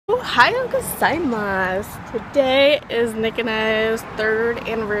Ohayou gozaimasu. Today is Nick and I's 3rd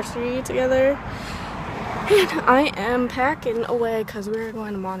anniversary together. And I am packing away because we're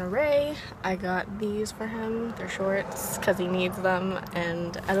going to Monterey. I got these for him. They're shorts because he needs them.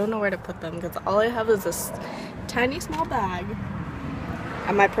 And I don't know where to put them because all I have is this tiny small bag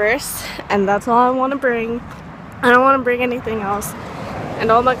and my purse. And that's all I want to bring. I don't want to bring anything else.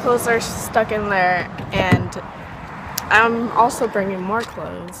 And all my clothes are stuck in there. And I'm also bringing more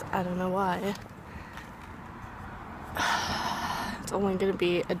clothes. I don't know why. It's only gonna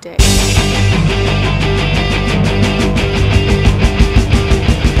be a day.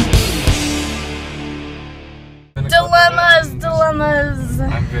 Dilemmas.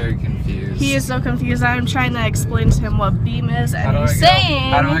 I'm very confused. He is so confused. I'm trying to explain to him what beam is, and he's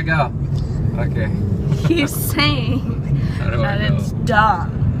saying. How do I go? Okay. He's saying that it's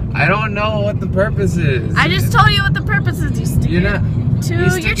dumb. I don't know what the purpose is. I just told you what the purpose is. You stick it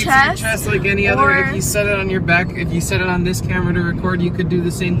to your chest like any other. If you set it on your back, if you set it on this camera to record, you could do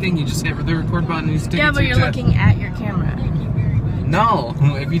the same thing. You just hit the record button and you stick it to your chest. Yeah, but you're looking at your camera. No,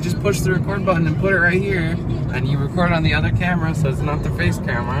 if you just push the record button and put it right here, and you record on the other camera, so it's not the face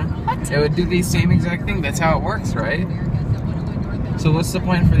camera, it would do the same exact thing. That's how it works, right? So what's the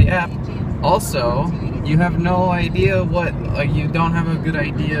point for the app? Also, you have no idea what, you don't have a good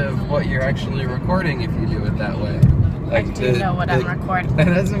idea of what you're actually recording if you do it that way. I do know what I'm recording. That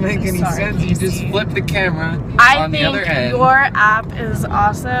doesn't make any sense. You just flip the camera on the other end. I think your app is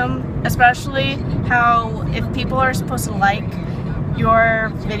awesome, especially how if people are supposed to like your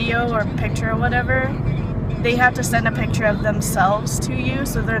video or picture or whatever, they have to send a picture of themselves to you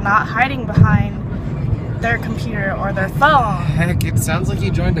so they're not hiding behind their computer or their phone. Heck, it sounds like you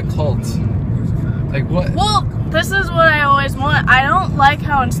joined a cult. Like what? Well, this is what I always want. I don't like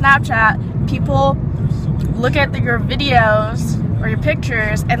how in Snapchat people look at your videos or your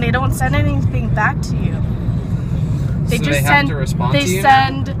pictures and they don't send anything back to you. They so just they have to respond to you?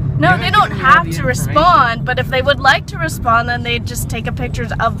 No, they don't have to respond, but if they would like to respond, then they just take a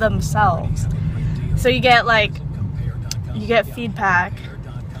pictures of themselves. So you get feedback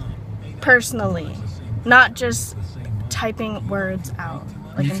personally, not just typing words out.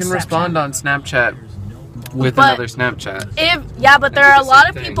 Like you can respond on Snapchat with another Snapchat. But there are a lot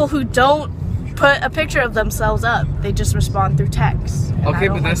of people who don't put a picture of themselves up. They just respond through text. Okay,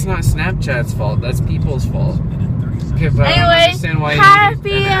 but that's not Snapchat's fault. That's people's fault. Okay, but I don't understand why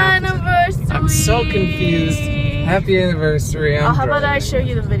happy anniversary. I'm so confused. Happy anniversary. How about I show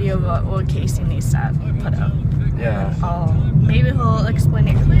you the video of what Casey needs to put up? Yeah. Maybe he'll explain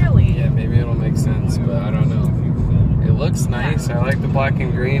it clearly. Yeah, maybe it'll make sense, but I don't know. It looks nice. I like the black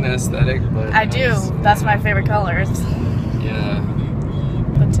and green aesthetic, but I do. That's my favorite colors. Yeah.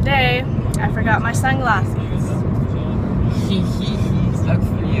 But today, I forgot my sunglasses. Sucks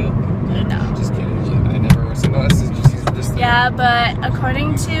for you. No. Just kidding. I never wear sunglasses. Yeah, but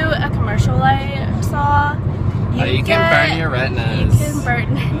according to a commercial I saw, you can burn your retinas. You can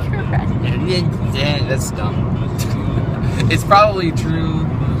burn your retinas. Yeah, that's dumb. It's probably true.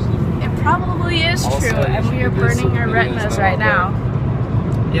 It probably is true, and we are burning our retinas right now.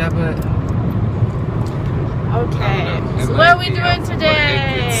 Yeah, but... Okay, so what are we doing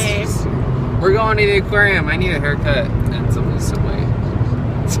today? We're going to the aquarium. I need a haircut and some way.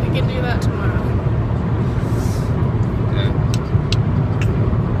 So we can do that tomorrow.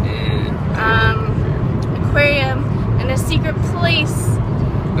 Aquarium in a secret place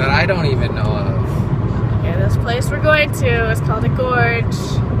that I don't even know of. Okay, this place we're going to is called a gorge.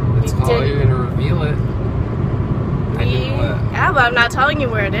 You're gonna reveal it. Yeah, but I'm not telling you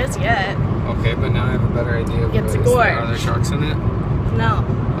where it is yet. Okay, but now I have a better idea of it's a gorge. Are there sharks in it? No.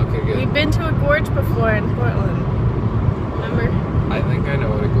 Okay, good. We've been to a gorge before in Portland. Remember? I think I know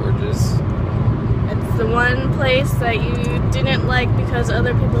what a gorge is. It's the one place that you didn't like because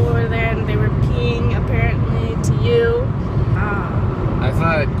other people were there and they were peeing apparently to you. I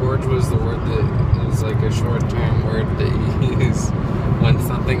thought gorge was the word that is like a short-term word that you use when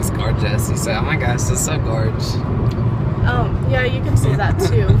something's gorgeous. You say, oh my gosh, this is so gorge. Oh, yeah, you can say that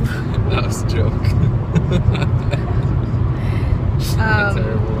too. That was a joke. That's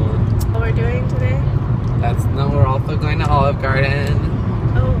terrible. What we're doing today? We're also going to Olive Garden.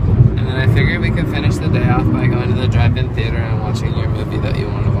 Oh. And then I figured we could finish the day off by going to the drive-in theater and watching your movie that you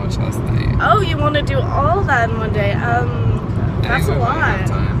wanted to watch last night. Oh, you want to do all that in one day? That's a lot. I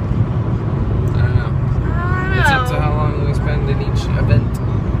don't know. It's up to how long we spend in each event.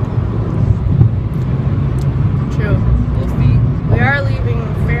 True. We'll see. We are leaving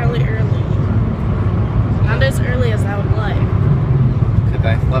fairly early. Not as early as I would like. Because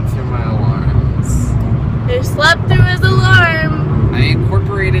I slept through my alarms. He slept through his alarm. I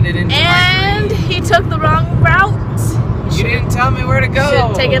incorporated it took the wrong route. You didn't tell me where to go. Should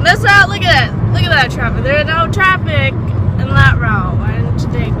have taken this route. Look at it. Look at that traffic. There is no traffic in that route. Why didn't you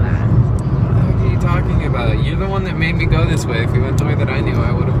take that? What are you talking about? You're the one that made me go this way. If you went the way that I knew,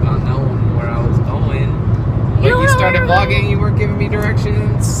 I would have not known where I was going. But you started vlogging, you weren't giving me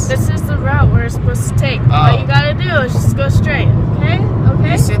directions. This is the route we're supposed to take. All you gotta do is just go straight, okay?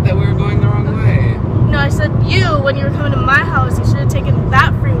 Okay? You said that we were going the wrong way. No, I said when you were coming to my house, you should have taken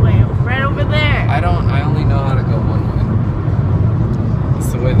that freeway right over there. I only know how to go one way.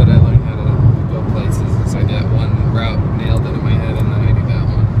 It's the way that I learned how to go places, is I get one route nailed into my head and then I do that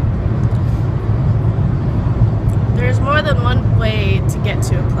one. There's more than one way to get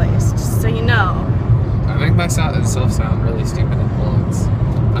to a place, just so you know. I make myself sound really stupid in vlogs.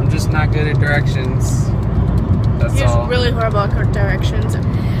 I'm just not good at directions. That's You're all. really horrible at directions.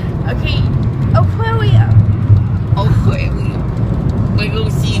 Okay. Oh, where are we at? Oh, wait, we go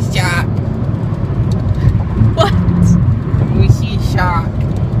see a shark. What? We see a shark.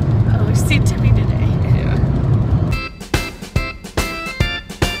 Oh, we see Timmy today. Yeah.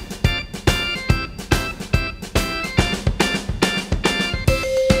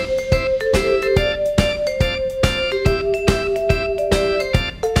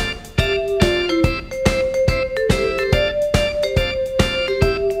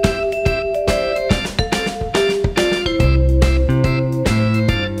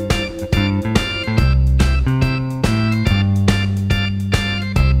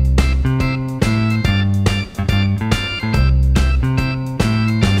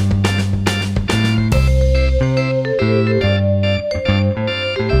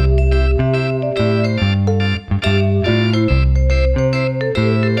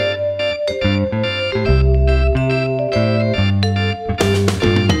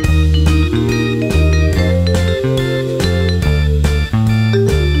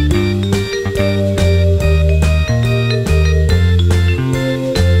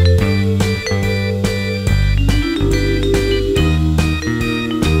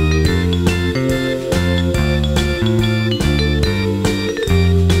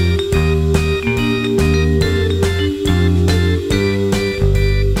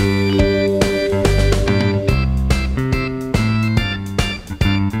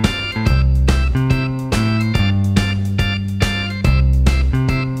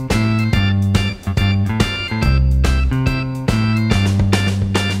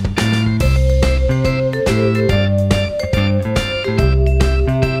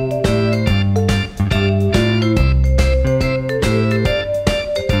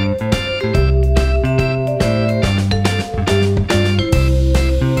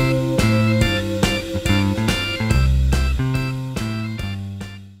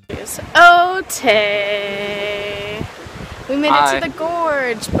 Okay. We made it to the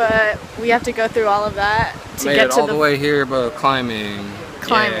gorge, but we have to go through all of that to get to all the way here, but climbing.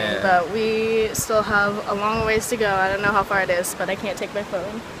 But we still have a long ways to go. I don't know how far it is, but I can't take my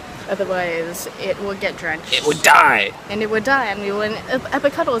phone. Otherwise, it will get drenched. It would die. And it would die, and we wouldn't.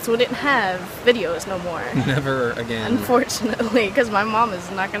 Epic Cuddles wouldn't have videos no more. Never again. Unfortunately, because my mom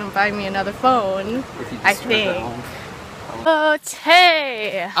is not gonna buy me another phone. I think. Oh,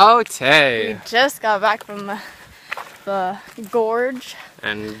 Tay! Oh, Tay! We just got back from the gorge.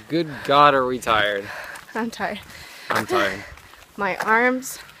 And good God, are we tired? I'm tired. I'm tired. My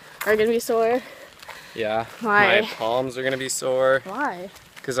arms are gonna be sore. Yeah. My palms are gonna be sore. Why?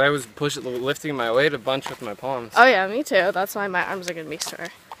 Because I was lifting my weight a bunch with my palms. Oh yeah, me too. That's why my arms are gonna be sore.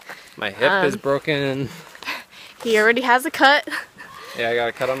 My hip is broken. He already has a cut. Yeah, I got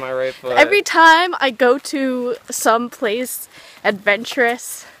a cut on my right foot. Every time I go to some place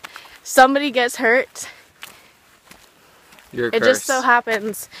adventurous, somebody gets hurt. You're It just so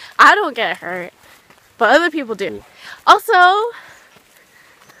happens I don't get hurt, but other people do. Ooh. Also,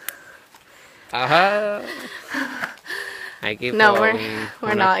 I keep no,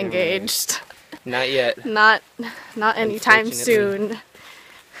 we're not engaged. Not yet. Not anytime soon.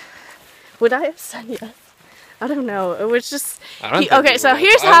 Would I have said yes? I don't know. It was just okay. So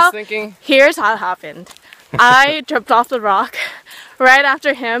here's how it happened. I jumped off the rock right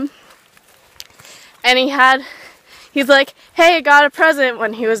after him, and he's like, "Hey, I got a present,"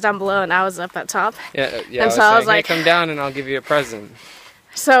 when he was down below and I was up at top. Yeah. And so I was like, "Hey, come down and I'll give you a present."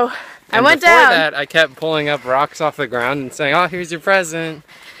 So I went down. Before that, I kept pulling up rocks off the ground and saying, "Oh, here's your present."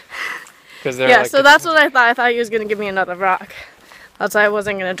 Because they're like, so that's what I thought. I thought he was gonna give me another rock. That's why I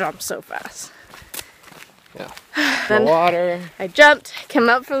wasn't gonna jump so fast. Yeah. Then the water. I jumped, came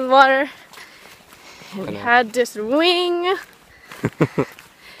up from the water, and we had to swing.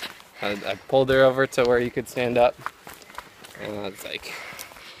 I pulled her over to where you could stand up, and I was like,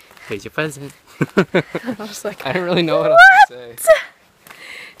 Here's your present. I was like, I didn't really know what else to say.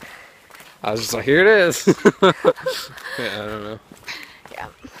 I was just like, here it is. Yeah, I don't know. Yeah.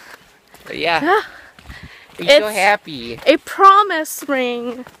 But yeah. Yeah. I'm so happy. A promise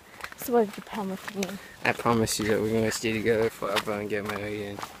ring. So what did you promise me? I promise you that we're going to stay together forever and get married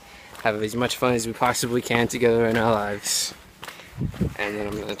and have as much fun as we possibly can together in our lives. And then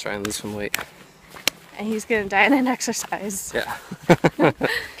I'm going to try and lose some weight. And he's gonna diet and exercise. Yeah.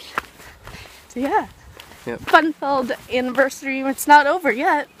 So yeah. Yep. Fun-filled anniversary. It's not over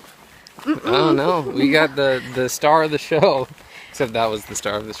yet. I don't know. We got the star of the show. Except that was the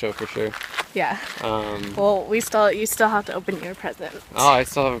star of the show for sure. Yeah. Well, you still have to open your present. Oh, I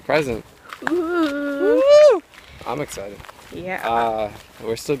still have a present. Ooh. Woo! I'm excited. Yeah.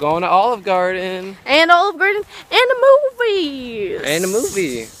 We're still going to Olive Garden. And Olive Garden and the movies. And a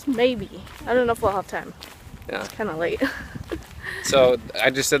movie. Maybe. I don't know if we'll have time. Yeah. It's kind of late. So I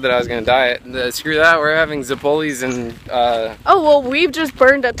just said that I was gonna diet. Screw that. We're having Zippolis and. Oh well, we've just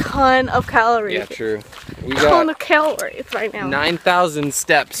burned a ton of calories. Yeah, true. We Ton got of calories right now. 9,000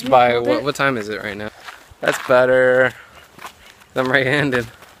 steps by what time is it right now? That's better. I'm right-handed.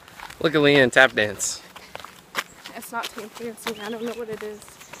 Look at Leanne tap dance. It's not tap dancing. I don't know what it is.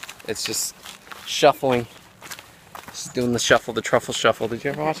 It's just shuffling. She's doing the shuffle, the truffle shuffle. Did you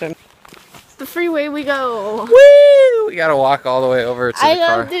ever watch that? The freeway we go. Woo! We gotta walk all the way over to the I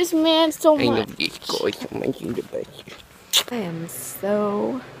car. love this man so much. I am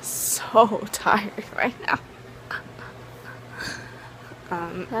so tired right now.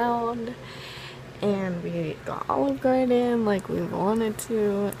 And we got Olive Garden like we wanted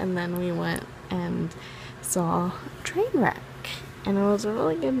to, and then we went and saw Trainwreck, and it was a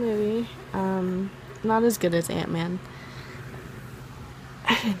really good movie. Not as good as Ant-Man.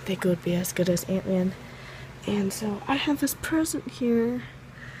 I didn't think it would be as good as Ant-Man. And so I have this present here.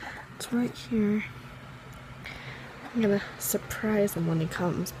 It's right here. I'm gonna surprise him when he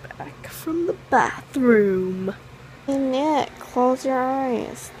comes back from the bathroom. Hey Nick, close your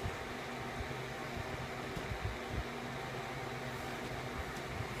eyes.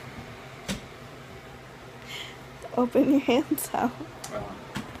 Open your hands out.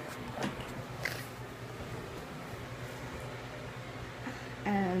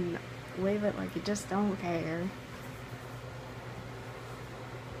 And wave it like you just don't care.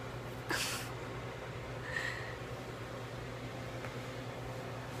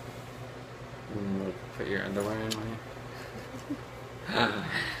 Put your underwear in my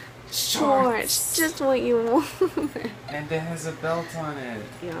Shorts, just what you want. And it has a belt on it.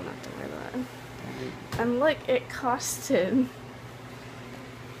 You don't have to wear that. And look, it costed.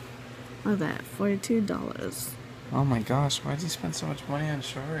 What's that? $42. Oh my gosh, why'd you spend so much money on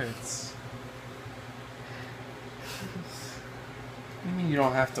shorts? What do you mean you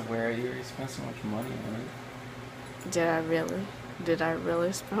don't have to wear it? You already spent so much money on it. Did I really? Did I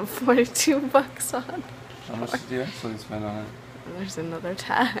really spend $42 on? How much did you actually spend on it? There's another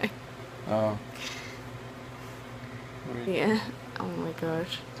tag. Oh. Yeah. Oh my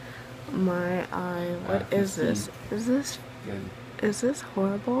gosh. My eye. What is this? Is this? Good. Is this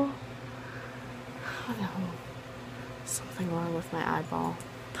horrible? Oh no. Something wrong with my eyeball.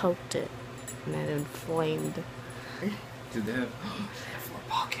 Poked it, and it inflamed. Dude, they have 4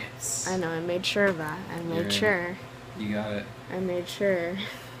 pockets. I know. I made sure of that. I made sure. You got it. I made sure.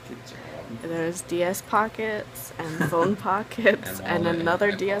 Good job. There's DS pockets and phone pockets and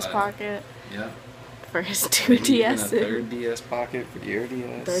another DS pocket. Yeah. For his 2 Maybe even DSs. a 3rd DS pocket for your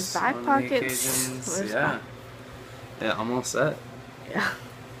DS. There's back on pockets. occasions. There's Yeah. Yeah, almost set. Yeah.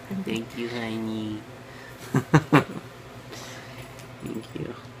 Thank you, honey. Thank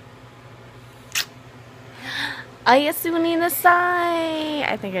you. Ayasuni nasai.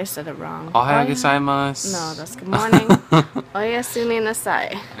 I think I said it wrong. Ohayou gozaimasu. No, that's good morning. Oyasuni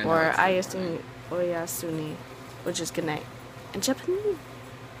nasai. Or Ayasuni Oyasuni, which is good night in Japanese.